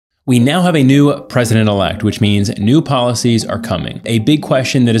We now have a new president-elect, which means new policies are coming. A big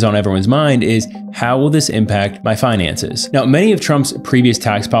question that is on everyone's mind is, how will this impact my finances? Now, many of Trump's previous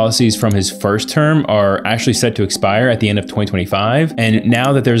tax policies from his first term are actually set to expire at the end of 2025. And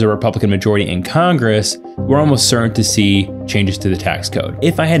now that there's a Republican majority in Congress, we're almost certain to see changes to the tax code.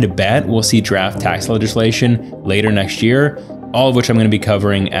 If I had to bet, we'll see draft tax legislation later next year, all of which I'm going to be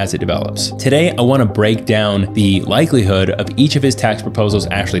covering as it develops. Today, I want to break down the likelihood of each of his tax proposals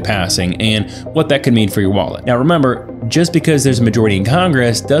actually passing and what that could mean for your wallet. Now remember, just because there's a majority in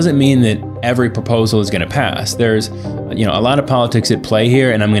Congress doesn't mean that every proposal is going to pass. There's a lot of politics at play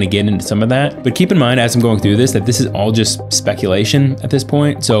here, and I'm going to get into some of that. But keep in mind as I'm going through this that this is all just speculation at this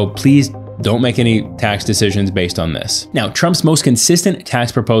point, so please don't make any tax decisions based on this. Now, Trump's most consistent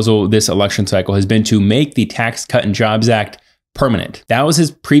tax proposal this election cycle has been to make the Tax Cut and Jobs Act permanent. That was his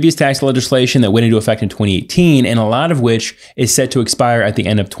previous tax legislation that went into effect in 2018, and a lot of which is set to expire at the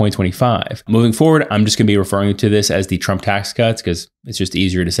end of 2025. Moving forward, I'm just going to be referring to this as the Trump tax cuts because it's just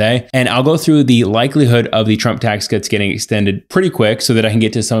easier to say. And I'll go through the likelihood of the Trump tax cuts getting extended pretty quick so that I can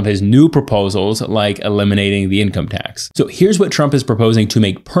get to some of his new proposals like eliminating the income tax. So here's what Trump is proposing to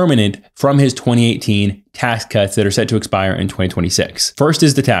make permanent from his 2018 tax cuts that are set to expire in 2026. First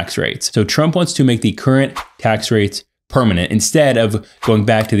is the tax rates. So Trump wants to make the current tax rates permanent instead of going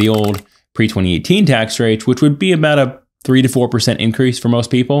back to the old pre-2018 tax rates, which would be about a 3 to 4% increase for most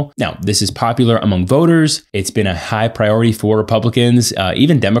people. Now, this is popular among voters. It's been a high priority for Republicans.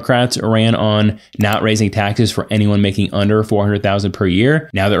 Even Democrats ran on not raising taxes for anyone making under $400,000 per year.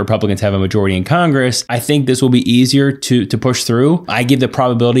 Now that Republicans have a majority in Congress, I think this will be easier to push through. I give the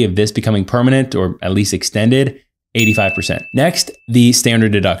probability of this becoming permanent or at least extended 85%. Next, the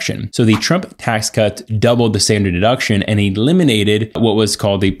standard deduction. So the Trump tax cuts doubled the standard deduction and eliminated what was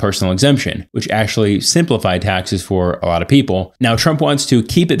called the personal exemption, which actually simplified taxes for a lot of people. Now, Trump wants to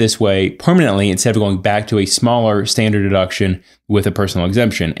keep it this way permanently instead of going back to a smaller standard deduction with a personal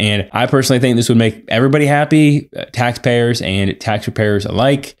exemption. And I personally think this would make everybody happy, taxpayers and tax preparers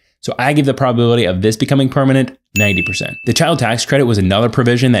alike. So I give the probability of this becoming permanent 90%. The child tax credit was another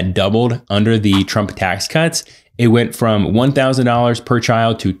provision that doubled under the Trump tax cuts. It went from $1,000 per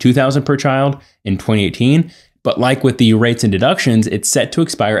child to $2,000 per child in 2018. But like with the rates and deductions, it's set to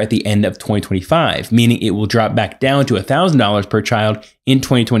expire at the end of 2025, meaning it will drop back down to $1,000 per child in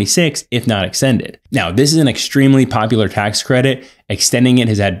 2026, if not extended. Now, this is an extremely popular tax credit. Extending it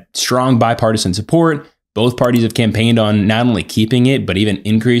has had strong bipartisan support. Both parties have campaigned on not only keeping it, but even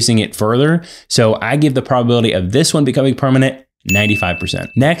increasing it further. So I give the probability of this one becoming permanent 95%.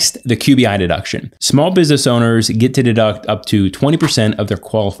 Next, the QBI deduction. Small business owners get to deduct up to 20% of their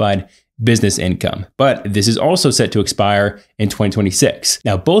qualified business income, but this is also set to expire in 2026.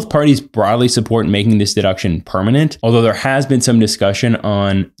 Now, both parties broadly support making this deduction permanent, although there has been some discussion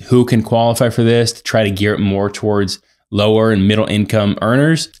on who can qualify for this to try to gear it more towards lower and middle income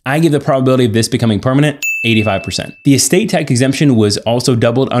earners. I give the probability of this becoming permanent 85%. The estate tax exemption was also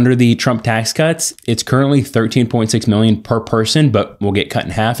doubled under the Trump tax cuts. It's currently $13.6 million per person, but will get cut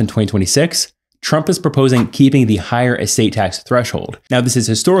in half in 2026. Trump is proposing keeping the higher estate tax threshold. Now, this has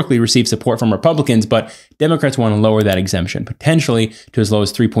historically received support from Republicans, but Democrats want to lower that exemption, potentially to as low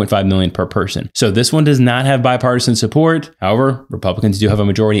as $3.5 million per person. So this one does not have bipartisan support. However, Republicans do have a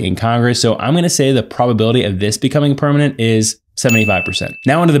majority in Congress, so I'm going to say the probability of this becoming permanent is 75%.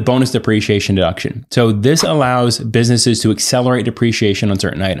 Now onto the bonus depreciation deduction. So this allows businesses to accelerate depreciation on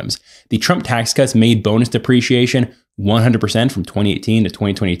certain items. The Trump tax cuts made bonus depreciation 100% from 2018 to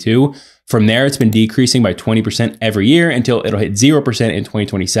 2022. From there, it's been decreasing by 20% every year until it'll hit 0% in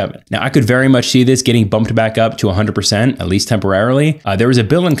 2027. Now, I could very much see this getting bumped back up to 100%, at least temporarily. There was a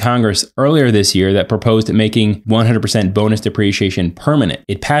bill in Congress earlier this year that proposed making 100% bonus depreciation permanent.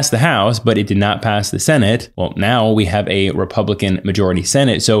 It passed the House, but it did not pass the Senate. Well, now we have a Republican majority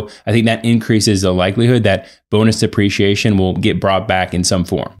Senate, so I think that increases the likelihood that bonus depreciation will get brought back in some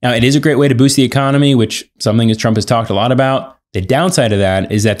form. Now, it is a great way to boost the economy, which something that Trump has talked a lot about. The downside of that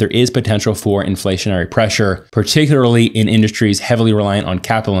is that there is potential for inflationary pressure, particularly in industries heavily reliant on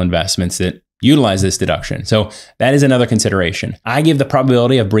capital investments that utilize this deduction. So that is another consideration. I give the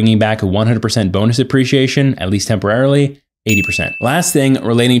probability of bringing back a 100% bonus depreciation, at least temporarily, 80%. Last thing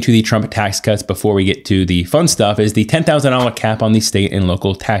relating to the Trump tax cuts before we get to the fun stuff is the $10,000 cap on the state and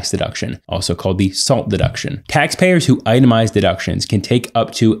local tax deduction, also called the SALT deduction. Taxpayers who itemize deductions can take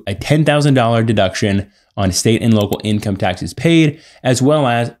up to a $10,000 deduction on state and local income taxes paid, as well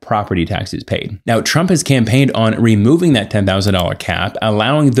as property taxes paid. Now, Trump has campaigned on removing that $10,000 cap,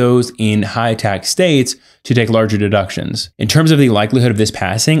 allowing those in high tax states to take larger deductions. In terms of the likelihood of this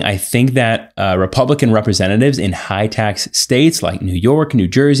passing, I think that Republican representatives in high tax states like New York, New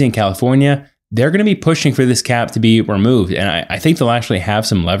Jersey, and California, they're going to be pushing for this cap to be removed. And I think they'll actually have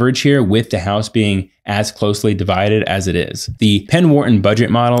some leverage here with the House being as closely divided as it is. The Penn-Wharton budget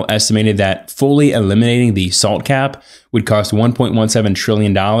model estimated that fully eliminating the SALT cap would cost $1.17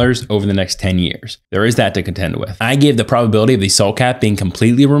 trillion over the next 10 years. There is that to contend with. I gave the probability of the SALT cap being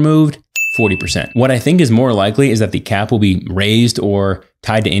completely removed 40%. What I think is more likely is that the cap will be raised or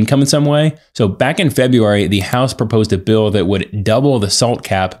tied to income in some way. So back in February, the House proposed a bill that would double the SALT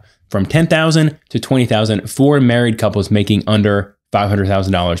cap from $10,000 to $20,000 for married couples making under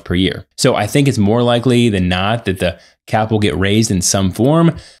 $500,000 per year. So I think it's more likely than not that the cap will get raised in some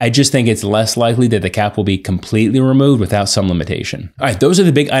form. I just think it's less likely that the cap will be completely removed without some limitation. All right, those are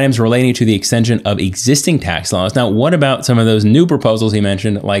the big items relating to the extension of existing tax laws. Now, what about some of those new proposals he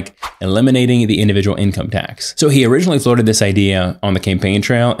mentioned, like eliminating the individual income tax? So he originally floated this idea on the campaign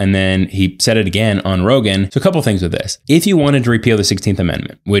trail, and then he said it again on Rogan. So a couple things with this. If you wanted to repeal the 16th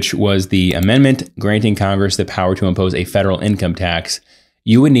Amendment, which was the amendment granting Congress the power to impose a federal income tax,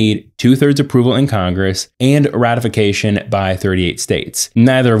 you would need 2/3 approval in Congress and ratification by 38 states,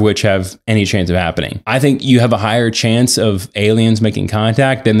 neither of which have any chance of happening. I think you have a higher chance of aliens making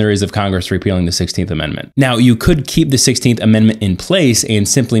contact than there is of Congress repealing the 16th Amendment. Now, you could keep the 16th Amendment in place and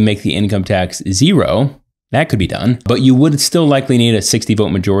simply make the income tax zero. That could be done, but you would still likely need a 60-vote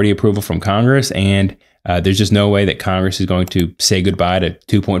majority approval from Congress, and there's just no way that Congress is going to say goodbye to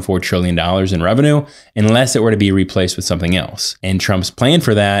 $2.4 trillion in revenue unless it were to be replaced with something else. And Trump's plan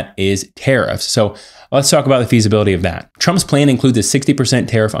for that is tariffs. So let's talk about the feasibility of that. Trump's plan includes a 60%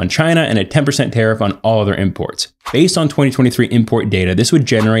 tariff on China and a 10% tariff on all other imports. Based on 2023 import data, this would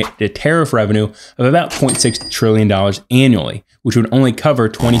generate a tariff revenue of about $0.6 trillion annually, which would only cover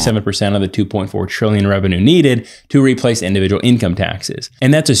 27% of the $2.4 trillion revenue needed to replace individual income taxes.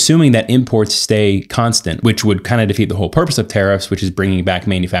 And that's assuming that imports stay constant, which would kind of defeat the whole purpose of tariffs, which is bringing back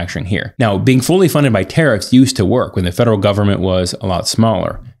manufacturing here. Now, being fully funded by tariffs used to work when the federal government was a lot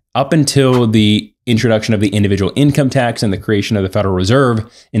smaller. Up until the introduction of the individual income tax and the creation of the Federal Reserve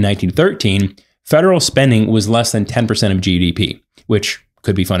in 1913, federal spending was less than 10% of GDP, which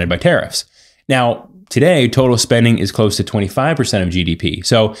could be funded by tariffs. Now, today, total spending is close to 25% of GDP.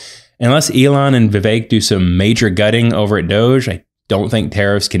 So unless Elon and Vivek do some major gutting over at Doge, I don't think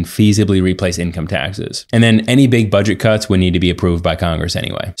tariffs can feasibly replace income taxes. And then any big budget cuts would need to be approved by Congress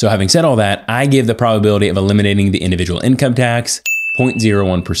anyway. So having said all that, I give the probability of eliminating the individual income tax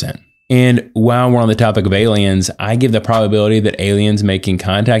 0.01%. And while we're on the topic of aliens, I give the probability that aliens making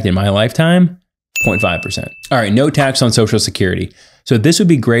contact in my lifetime 0.5%. All right, no tax on Social Security. So this would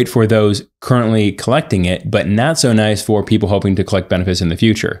be great for those currently collecting it, but not so nice for people hoping to collect benefits in the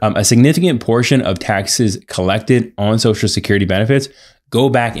future. A significant portion of taxes collected on Social Security benefits go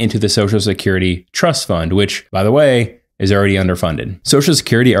back into the Social Security Trust Fund, which, by the way, is already underfunded. Social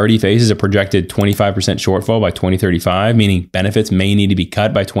Security already faces a projected 25% shortfall by 2035, meaning benefits may need to be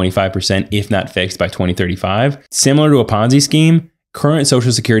cut by 25% if not fixed by 2035. Similar to a Ponzi scheme, current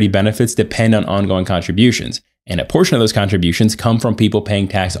Social Security benefits depend on ongoing contributions, and a portion of those contributions come from people paying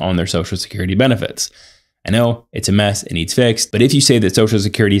tax on their Social Security benefits. I know it's a mess, it needs fixed, but if you say that Social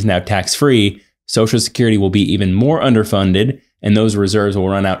Security is now tax-free, Social Security will be even more underfunded, and those reserves will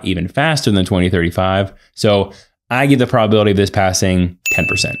run out even faster than 2035. So I give the probability of this passing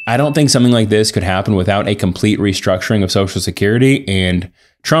 10%. I don't think something like this could happen without a complete restructuring of Social Security, and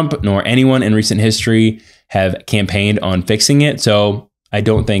Trump nor anyone in recent history have campaigned on fixing it, so I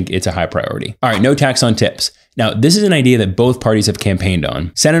don't think it's a high priority. All right, no tax on tips. Now, this is an idea that both parties have campaigned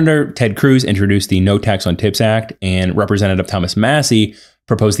on. Senator Ted Cruz introduced the No Tax on Tips Act, and Representative Thomas Massie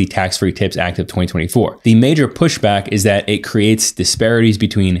proposed the Tax-Free Tips Act of 2024. The major pushback is that it creates disparities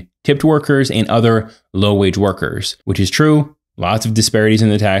between tipped workers and other low-wage workers, which is true. Lots of disparities in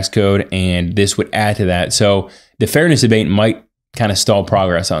the tax code, and this would add to that. So the fairness debate might kind of stall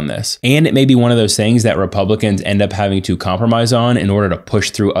progress on this. And it may be one of those things that Republicans end up having to compromise on in order to push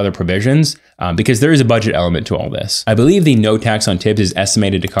through other provisions, because there is a budget element to all this. I believe the no tax on tips is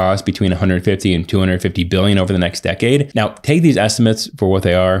estimated to cost between 150 and 250 billion over the next decade. Now, take these estimates for what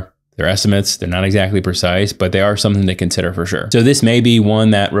they are. They're estimates. They're not exactly precise, but they are something to consider for sure. So this may be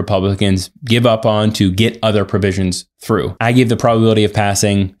one that Republicans give up on to get other provisions through. I give the probability of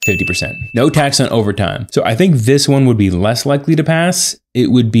passing 50%. No tax on overtime. So I think this one would be less likely to pass.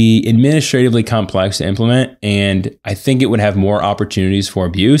 It would be administratively complex to implement, and I think it would have more opportunities for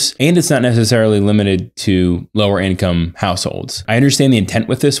abuse, and it's not necessarily limited to lower income households. I understand the intent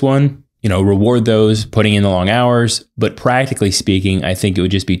with this one, reward those putting in the long hours, but practically speaking, I think it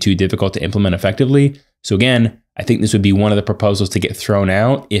would just be too difficult to implement effectively. So again, I think this would be one of the proposals to get thrown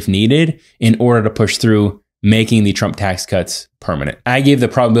out if needed in order to push through making the Trump tax cuts permanent. I gave the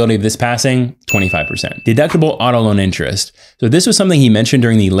probability of this passing 25%. Deductible auto loan interest. So this was something he mentioned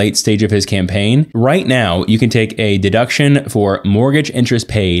during the late stage of his campaign. Right now, you can take a deduction for mortgage interest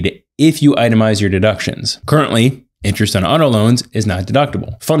paid if you itemize your deductions. Currently, interest on auto loans is not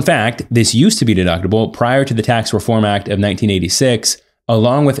deductible. Fun fact, this used to be deductible prior to the Tax Reform Act of 1986,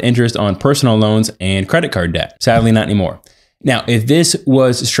 along with interest on personal loans and credit card debt. Sadly, not anymore. Now, if this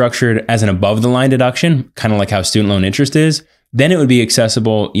was structured as an above the line deduction, kind of like how student loan interest is, then it would be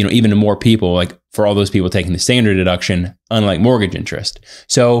accessible, even to more people, like for all those people taking the standard deduction, unlike mortgage interest.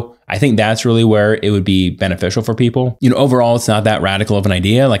 So I think that's really where it would be beneficial for people. Overall, it's not that radical of an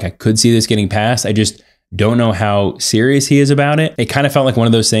idea. Like I could see this getting passed. I just don't know how serious he is about it. It kind of felt like one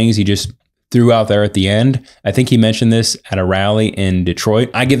of those things he just threw out there at the end. I think he mentioned this at a rally in Detroit.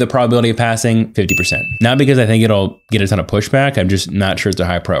 I give the probability of passing 50%. Not because I think it'll get a ton of pushback. I'm just not sure it's a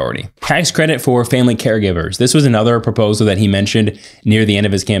high priority. Tax credit for family caregivers. This was another proposal that he mentioned near the end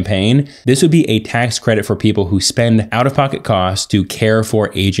of his campaign. This would be a tax credit for people who spend out-of-pocket costs to care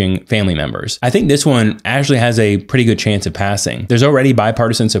for aging family members. I think this one actually has a pretty good chance of passing. There's already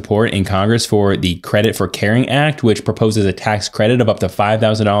bipartisan support in Congress for the Credit for Caring Act, which proposes a tax credit of up to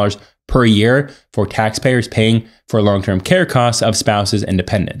 $5,000 per year for taxpayers paying for long-term care costs of spouses and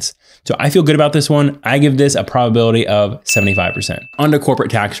dependents. So I feel good about this one. I give this a probability of 75%. On to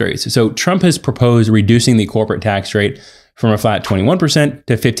corporate tax rates. So Trump has proposed reducing the corporate tax rate from a flat 21%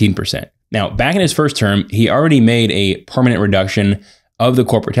 to 15%. Now, back in his first term, he already made a permanent reduction of the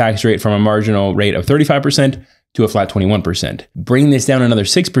corporate tax rate from a marginal rate of 35% to a flat 21%. Bringing this down another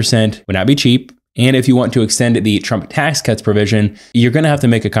 6% would not be cheap. And if you want to extend the Trump tax cuts provision, you're going to have to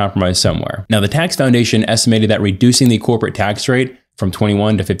make a compromise somewhere. Now, the Tax Foundation estimated that reducing the corporate tax rate from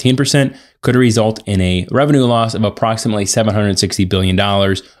 21 to 15% could result in a revenue loss of approximately $760 billion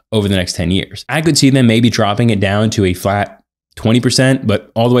over the next 10 years. I could see them maybe dropping it down to a flat 20%,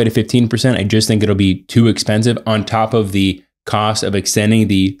 but all the way to 15%, I just think it'll be too expensive on top of the cost of extending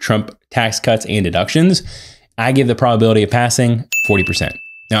the Trump tax cuts and deductions. I give the probability of passing 40%.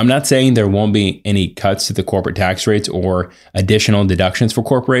 Now, I'm not saying there won't be any cuts to the corporate tax rates or additional deductions for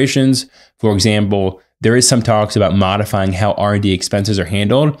corporations. For example, there is some talks about modifying how R&D expenses are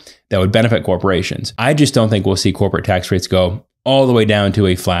handled that would benefit corporations. I just don't think we'll see corporate tax rates go all the way down to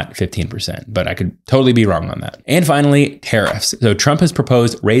a flat 15%, but I could totally be wrong on that. And finally, tariffs. So Trump has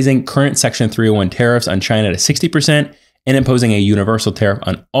proposed raising current Section 301 tariffs on China to 60% and imposing a universal tariff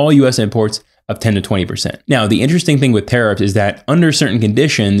on all U.S. imports of 10 to 20%. Now, the interesting thing with tariffs is that under certain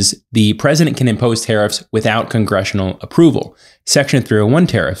conditions, the president can impose tariffs without congressional approval. Section 301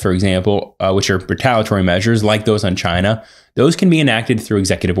 tariffs, for example, which are retaliatory measures like those on China, those can be enacted through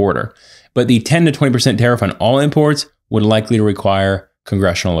executive order. But the 10 to 20% tariff on all imports would likely require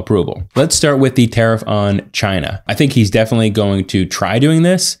congressional approval. Let's start with the tariff on China. I think he's definitely going to try doing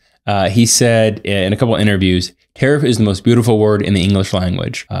this. He said in a couple of interviews, tariff is the most beautiful word in the English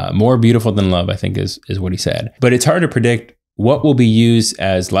language. More beautiful than love, I think is what he said. But it's hard to predict what will be used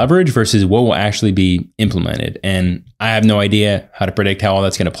as leverage versus what will actually be implemented. And I have no idea how to predict how all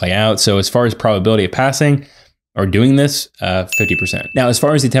that's going to play out. So as far as probability of passing or doing this, 50%. Now, as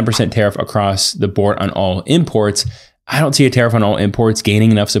far as the 10% tariff across the board on all imports, I don't see a tariff on all imports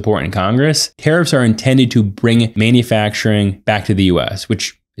gaining enough support in Congress. Tariffs are intended to bring manufacturing back to the US,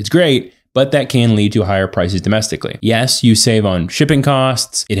 which is great, but that can lead to higher prices domestically. Yes, you save on shipping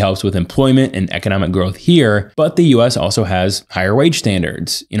costs, it helps with employment and economic growth here, but the US also has higher wage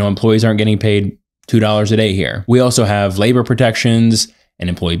standards. Employees aren't getting paid $2 a day here. We also have labor protections and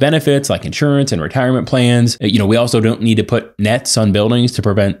employee benefits like insurance and retirement plans. We also don't need to put nets on buildings to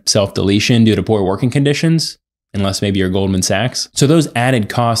prevent self-deletion due to poor working conditions, unless maybe you're Goldman Sachs. So those added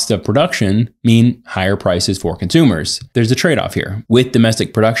costs of production mean higher prices for consumers. There's a trade-off here. With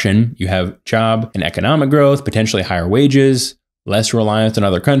domestic production, you have job and economic growth, potentially higher wages, less reliance on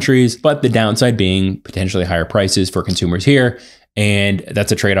other countries, but the downside being potentially higher prices for consumers here and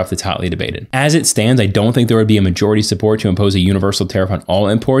that's a trade-off that's hotly debated. As it stands, I don't think there would be a majority support to impose a universal tariff on all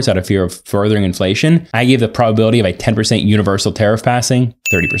imports out of fear of furthering inflation. I give the probability of a 10% universal tariff passing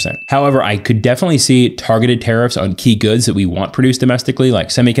 30%. However, I could definitely see targeted tariffs on key goods that we want produced domestically, like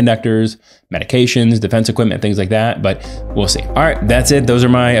semiconductors, medications, defense equipment, things like that, but we'll see. All right, that's it. Those are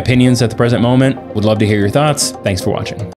my opinions at the present moment. Would love to hear your thoughts. Thanks for watching.